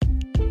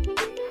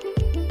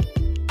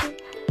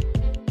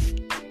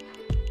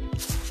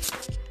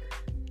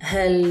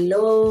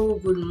Hello,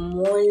 good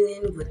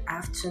morning, good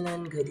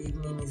afternoon, good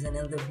evening. It's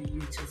another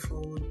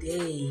beautiful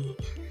day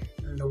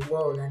in the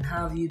world. And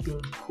how have you been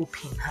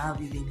coping? How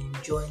have you been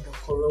enjoying the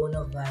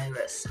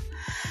coronavirus?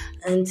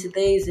 And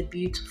today is a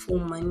beautiful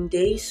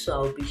Monday,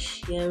 so I'll be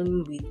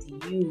sharing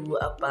with you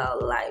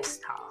about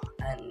lifestyle.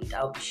 And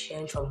I'll be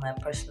sharing from my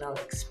personal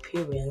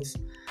experience,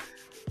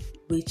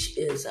 which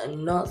is a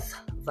North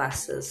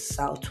versus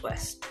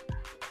Southwest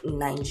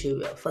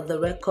Nigeria. For the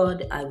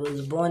record, I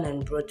was born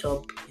and brought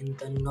up in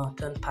the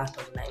northern part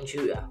of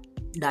Nigeria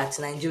that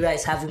Nigeria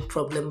is having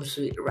problems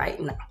with right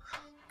now,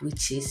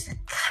 which is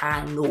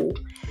Kano.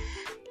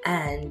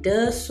 And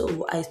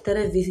so I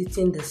started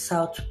visiting the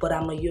south, but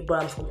I'm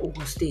from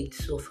Ogun State,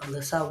 so from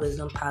the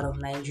southwestern part of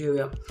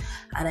Nigeria.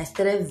 And I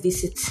started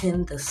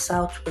visiting the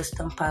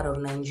southwestern part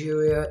of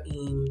Nigeria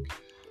in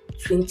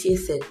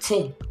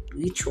 2013,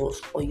 which was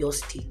Oyo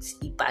State,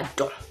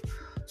 Ibadan.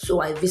 So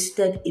I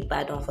visited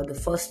Ibadan for the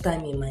first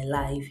time in my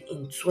life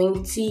in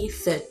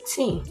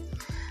 2013.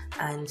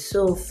 And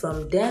so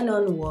from then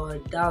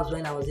onward, that was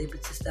when I was able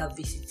to start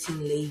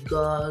visiting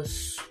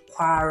Lagos,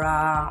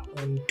 Kwara,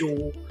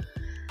 Ondo,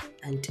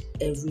 and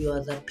every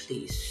other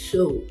place.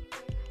 So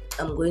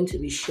I'm going to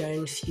be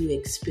sharing a few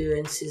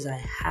experiences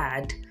I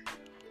had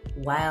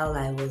while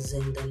I was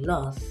in the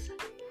north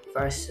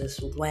versus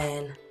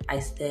when I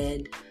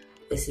started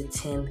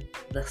visiting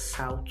the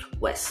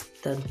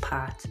southwestern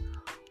part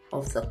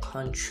of the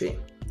country.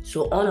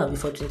 So on or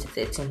before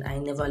 2013, I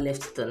never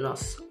left the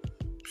north.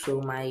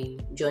 So my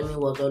journey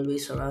was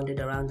always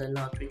surrounded around the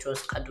north, which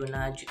was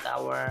Kaduna,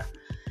 Jigawa,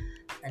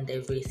 and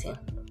everything.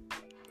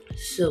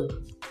 So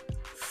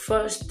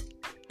first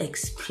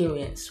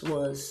experience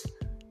was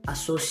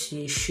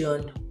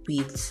association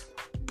with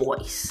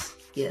boys.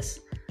 Yes,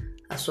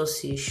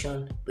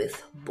 association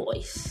with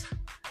boys.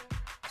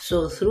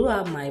 So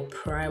throughout my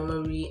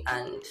primary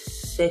and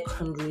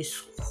secondary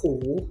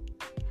school,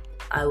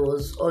 I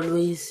was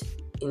always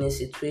in a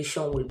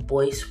situation with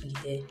boys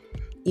where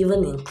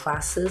even in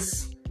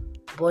classes,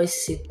 boys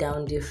sit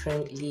down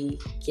differently,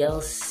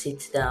 girls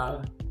sit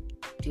down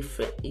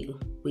differently.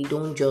 We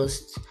don't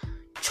just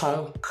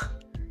chunk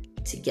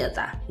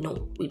together.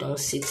 No, we don't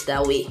sit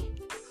that way.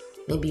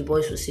 Maybe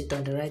boys will sit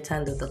on the right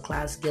hand of the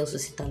class, girls will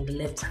sit on the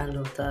left hand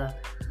of the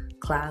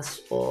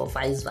class, or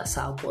vice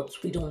versa, but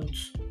we don't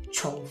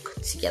chunk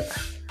together.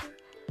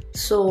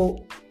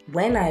 So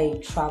when I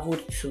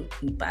traveled to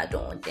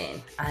Ibadan,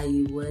 then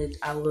I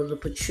was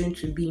opportune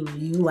to be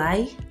in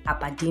UI,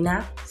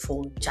 Aberdeen,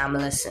 for JAMB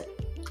lesson.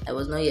 I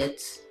was not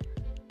yet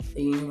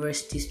a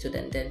university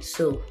student then.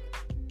 So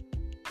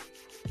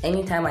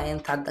anytime I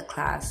entered the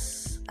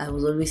class, I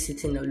was always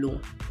sitting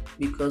alone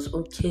because,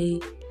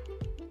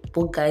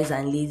 both guys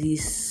and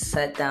ladies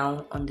sat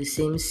down on the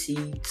same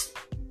seat.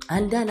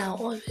 And then I'll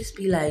always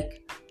be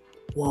like,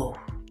 whoa,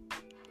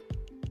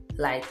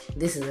 like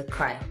this is a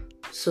crime.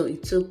 So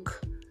it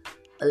took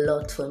a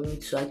lot for me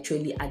to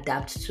actually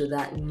adapt to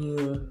that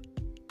new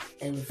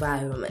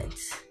environment.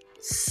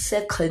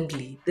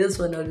 Secondly, this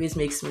one always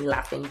makes me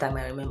laugh anytime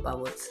I remember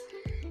what's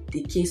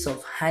the case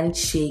of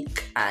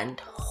handshake and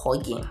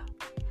hugging.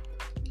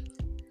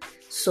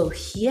 So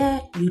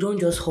here, you don't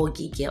just hug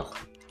a girl.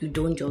 You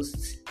don't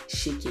just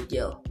shake a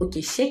girl. Okay,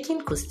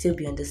 shaking could still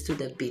be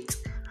understood a bit.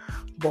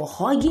 But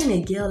hugging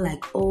a girl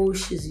like,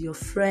 she's your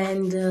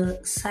friend,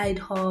 side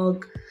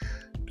hug,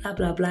 blah,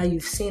 blah, blah,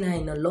 you've seen her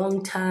in a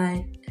long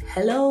time.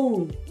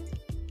 Hello.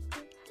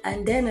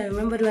 And then I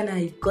remembered when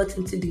I got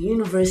into the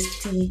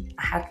university,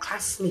 I had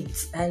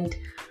classmates and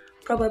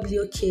probably,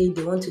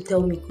 they want to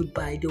tell me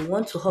goodbye. They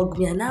want to hug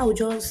me and I will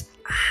just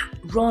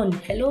run.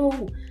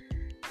 Hello.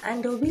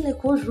 And they'll be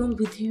like, what's wrong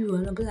with you?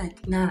 And I'll be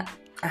like, nah,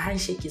 a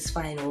handshake is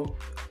fine or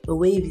a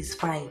wave is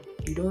fine.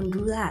 You don't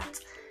do that.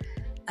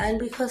 And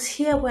because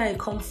here where I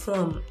come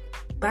from,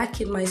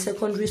 back in my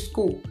secondary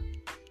school,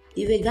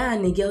 if a guy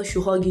and a girl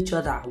should hug each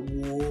other,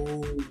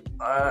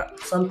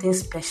 something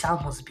special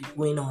must be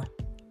going on.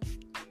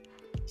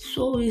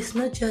 So it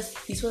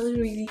wasn't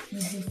really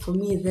easy for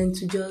me then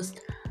to just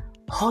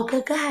hug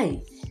a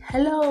guy.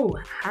 Hello,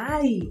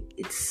 hi.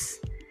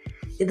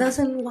 It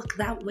doesn't work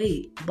that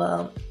way.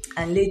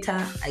 And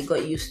later I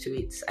got used to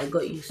it. I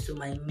got used to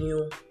my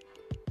new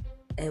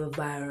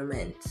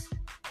environment.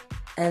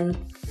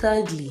 And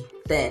thirdly,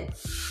 then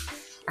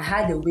I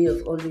had a way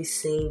of always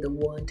saying the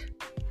word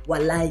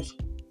walai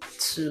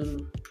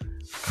to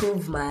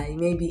prove my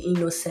maybe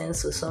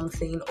innocence or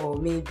something, or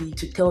maybe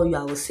to tell you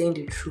I was saying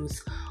the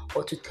truth,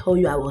 or to tell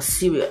you I was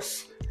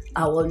serious.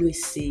 I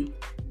always say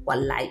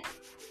walai,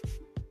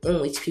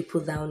 in which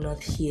people down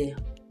north here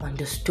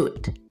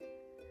understood.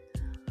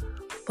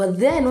 But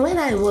then when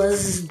I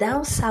was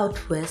down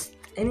southwest,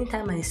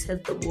 anytime I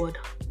said the word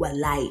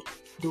walai,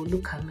 they would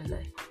look at me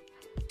like,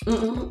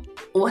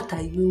 what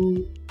are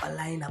you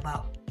lying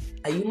about?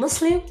 Are you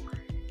Muslim?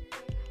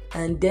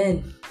 And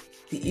then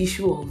the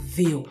issue of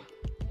veil.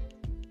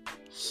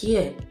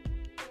 Here,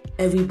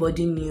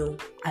 everybody knew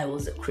I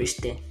was a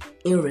Christian,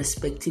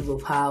 irrespective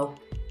of how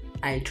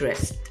I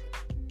dressed.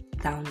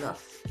 Down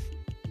north,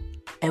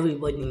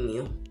 everybody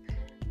knew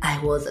I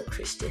was a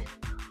Christian.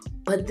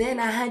 But then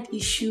I had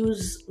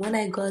issues when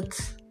I got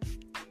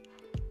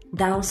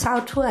down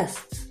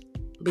southwest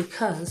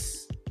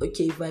because,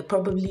 if I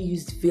probably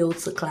used veil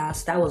to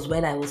class, that was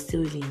when I was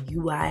still in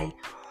UI,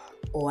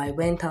 or I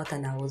went out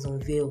and I was on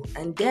veil.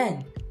 And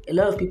then a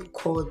lot of people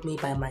called me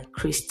by my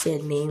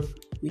Christian name,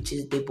 which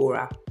is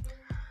Deborah.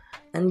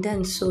 And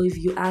then, so if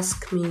you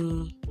ask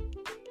me,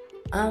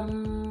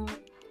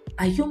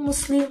 are you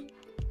Muslim?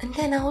 And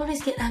then I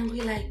always get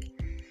angry, like,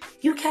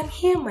 you can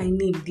hear my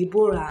name,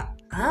 Deborah.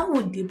 How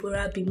would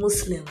Deborah be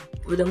Muslim?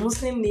 Would a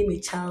Muslim name a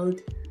child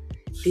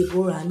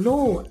Deborah?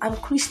 No, I'm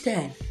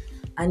Christian.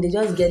 And they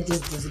just get this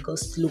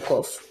disgust look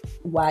of,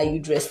 why are you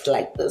dressed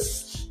like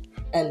this?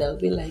 And I'll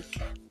be like,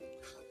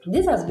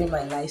 this has been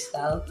my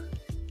lifestyle.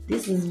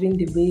 This has been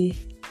the way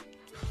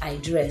I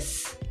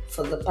dress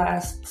for the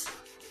past,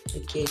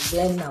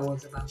 then I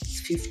was about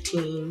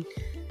 15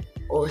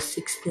 or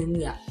 16,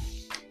 yeah.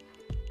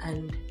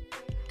 And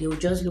they would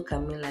just look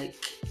at me like,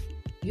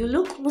 you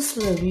look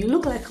Muslim, you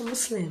look like a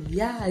Muslim.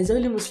 Yeah, it's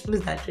only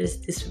Muslims that dress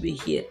this way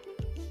here.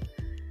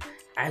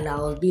 And I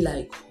will be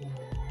like, oh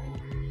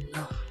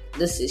no,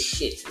 this is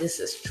shit, this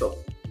is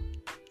trouble.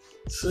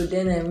 So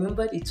then I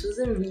remembered it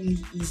wasn't really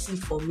easy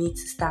for me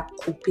to start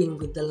coping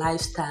with the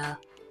lifestyle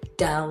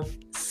down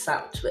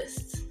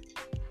southwest.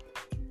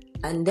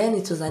 And then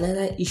it was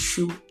another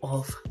issue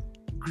of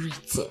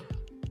greeting.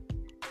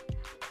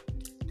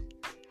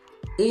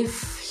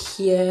 If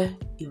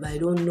I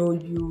don't know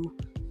you,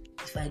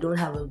 if I don't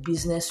have a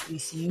business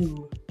with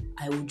you,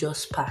 I will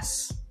just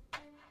pass.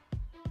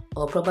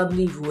 Or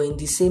probably if we're in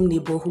the same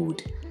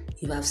neighborhood,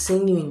 if I've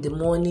seen you in the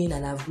morning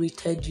and I've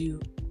greeted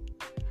you,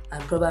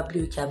 and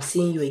probably I'm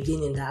seeing you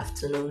again in the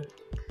afternoon,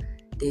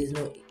 there's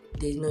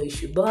no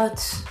issue.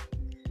 But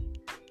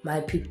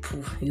my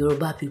people,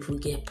 Yoruba people,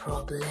 get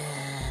problem.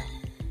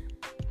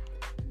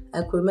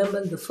 I could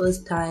remember the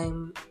first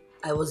time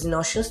I was in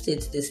Osun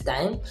State this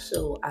time,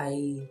 so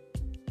I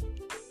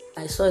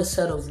saw a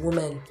set of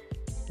women.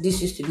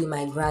 This used to be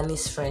my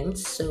granny's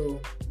friends,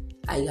 so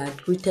I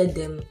had greeted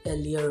them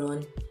earlier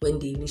on when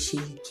they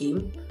initially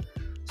came.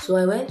 So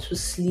I went to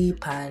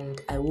sleep and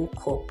I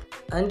woke up.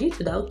 And due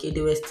to that,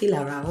 they were still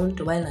around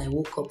when I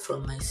woke up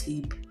from my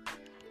sleep.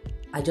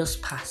 I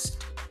just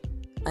passed.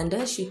 And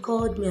then she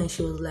called me and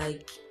she was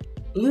like,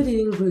 you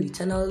didn't greet.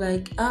 And I was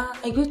like,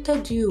 I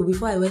greeted you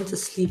before I went to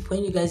sleep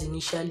when you guys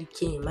initially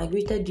came. I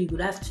greeted you,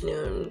 good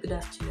afternoon.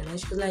 And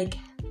she was like,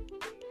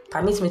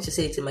 permit me to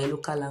say it in my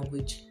local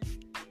language.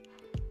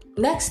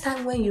 Next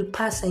time when you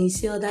pass and you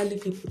see elderly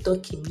people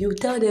talking, you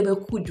tell them a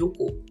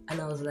kujoko. And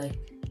I was like,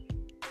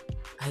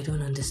 I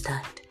don't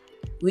understand.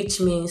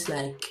 Which means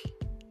like,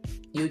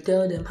 you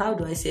tell them, how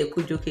do I say a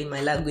kujoko in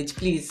my language?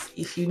 Please,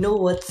 if you know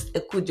what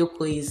a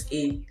kujoko is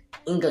in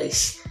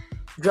English,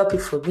 drop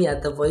it for me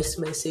at the voice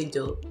message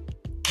or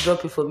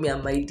drop it for me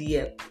at my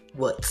DM.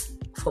 But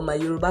for my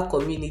Yoruba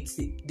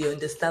community, they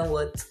understand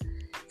what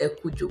a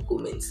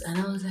kujoko means. And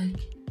I was like,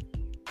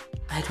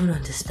 I don't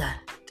understand.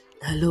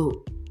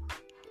 Hello.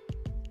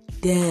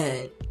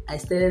 Then I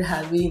started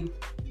having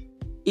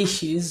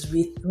issues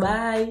with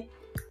my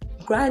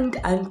grand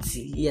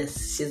auntie.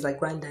 Yes, she's my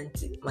grand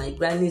auntie. My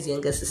granny's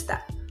younger sister.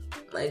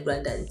 My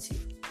grand auntie.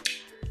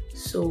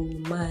 So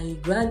my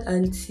grand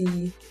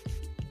auntie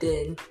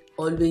then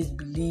always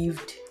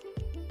believed,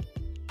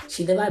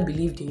 she never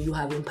believed in you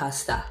having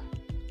pasta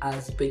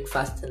as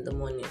breakfast in the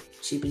morning.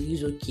 She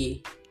believes,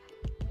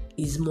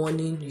 it's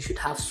morning, you should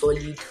have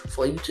solid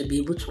for you to be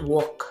able to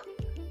walk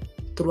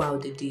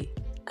throughout the day.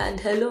 And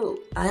hello,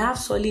 I have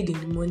solid in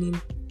the morning.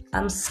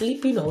 I'm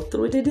sleeping all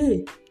through the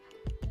day.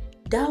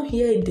 Down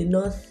here in the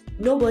north,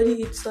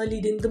 nobody eats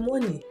solid in the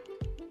morning.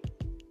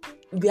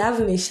 We have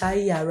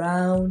Meshai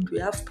around, we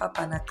have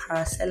Papa and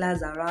Akara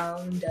sellers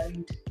around,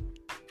 and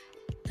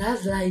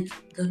that's like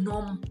the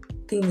norm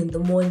thing in the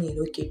morning.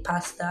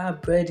 Pasta,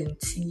 bread and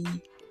tea,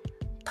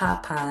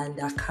 Papa and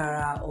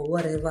Akara, or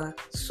whatever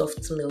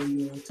soft meal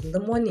you want in the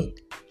morning.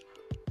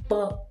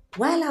 But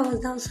while I was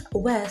down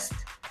west,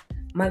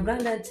 my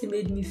grandauntie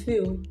made me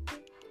feel,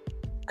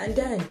 and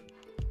then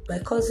my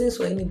cousins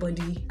or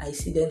anybody I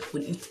see them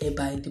would eat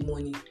eba in the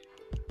morning,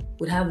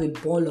 would have a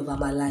bowl of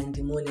amala in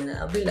the morning, and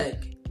I'll be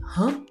like,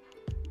 huh?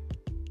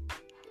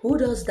 Who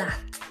does that?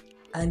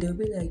 And they'll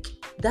be like,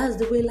 that's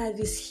the way life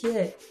is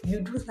here. You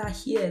do that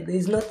here.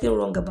 There's nothing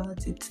wrong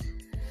about it.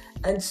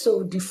 And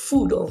so the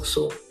food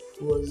also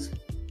was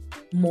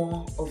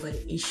more of an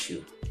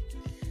issue.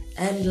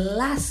 And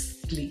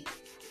lastly,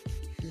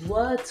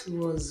 what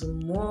was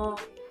more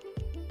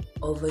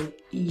of an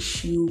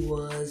issue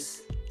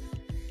was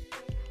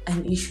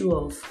an issue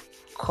of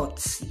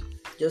courtesy.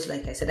 Just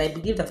like I said, I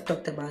believe I've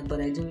talked about,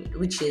 but I didn't,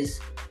 which is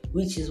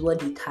what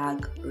the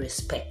tag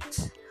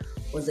respect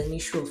was, an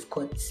issue of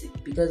courtesy.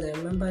 Because I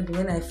remember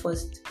when I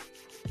first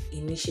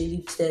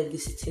initially started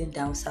visiting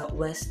down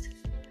southwest,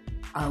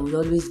 I would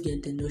always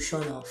get the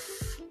notion of,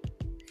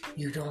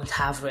 you don't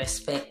have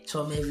respect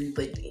from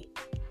everybody.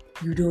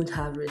 You don't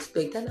have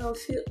respect. And I'll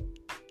feel,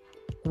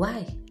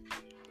 why?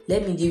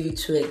 Let me give you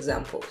 2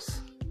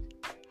 examples.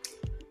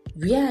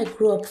 Where I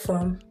grew up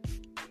from,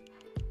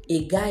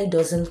 a guy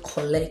doesn't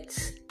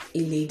collect a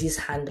lady's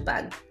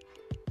handbag,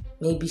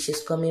 maybe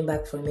she's coming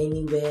back from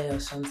anywhere or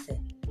something,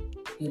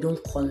 you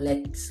don't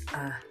collect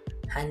a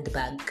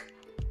handbag.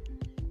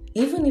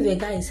 Even if a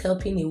guy is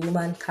helping a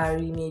woman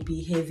carry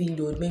maybe heavy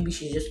load, maybe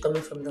she's just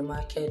coming from the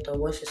market or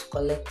what she's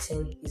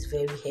collecting is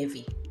very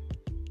heavy,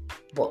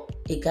 but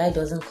a guy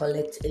doesn't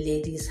collect a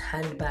lady's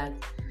handbag.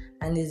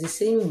 And it's the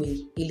same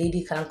way a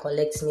lady can't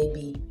collect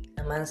maybe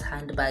a man's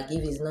handbag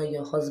if he's not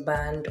your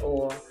husband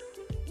or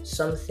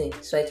something.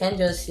 So I can't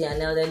just see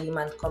an elderly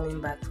man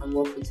coming back from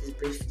work with his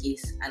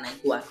briefcase and I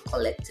go and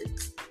collect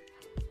it.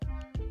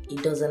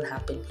 It doesn't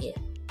happen here.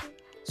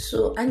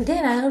 So, and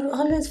then I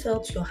always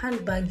felt your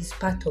handbag is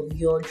part of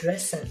your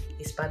dressing.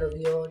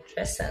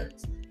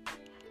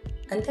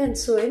 And then,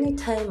 so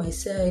anytime I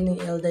see any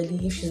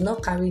elderly, if she's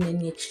not carrying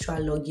any extra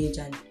luggage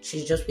and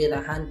she's just with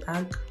a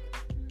handbag,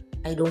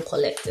 I don't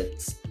collect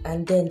it.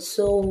 And then,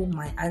 so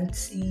my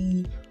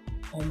auntie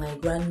or my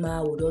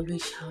grandma would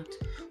always shout,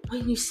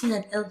 when you see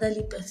an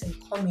elderly person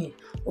coming,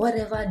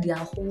 whatever they are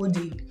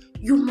holding,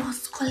 you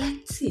must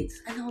collect it.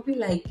 And I'll be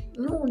like,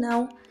 no,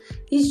 now,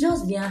 it's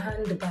just their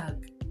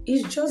handbag.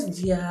 It's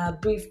just their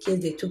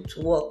briefcase they took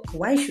to work.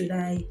 Why should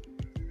I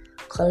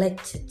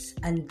collect it?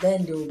 And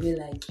then they'll be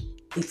like,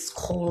 it's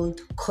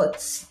called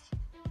courtesy.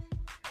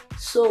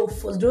 So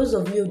for those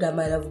of you that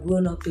might have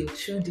grown up in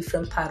two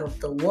different parts of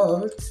the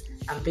world,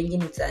 I'm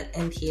bringing it to an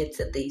end here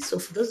today. So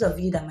for those of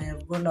you that might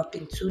have grown up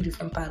in two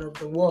different parts of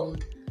the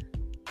world,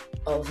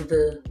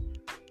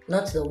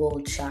 not the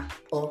world,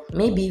 or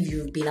maybe if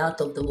you've been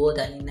out of the world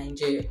and in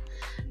Nigeria,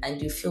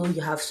 and you feel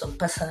you have some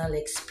personal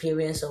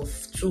experience of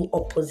two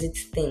opposite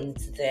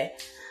things there,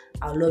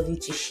 I'd love you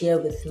to share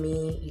with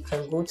me. You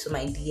can go to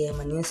my DM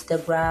on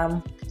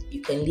Instagram,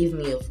 you can leave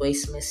me a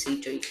voice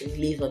message, or you can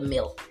leave a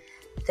mail.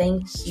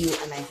 Thank you,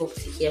 and I hope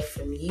to hear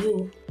from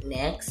you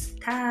next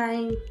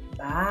time.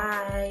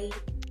 Bye.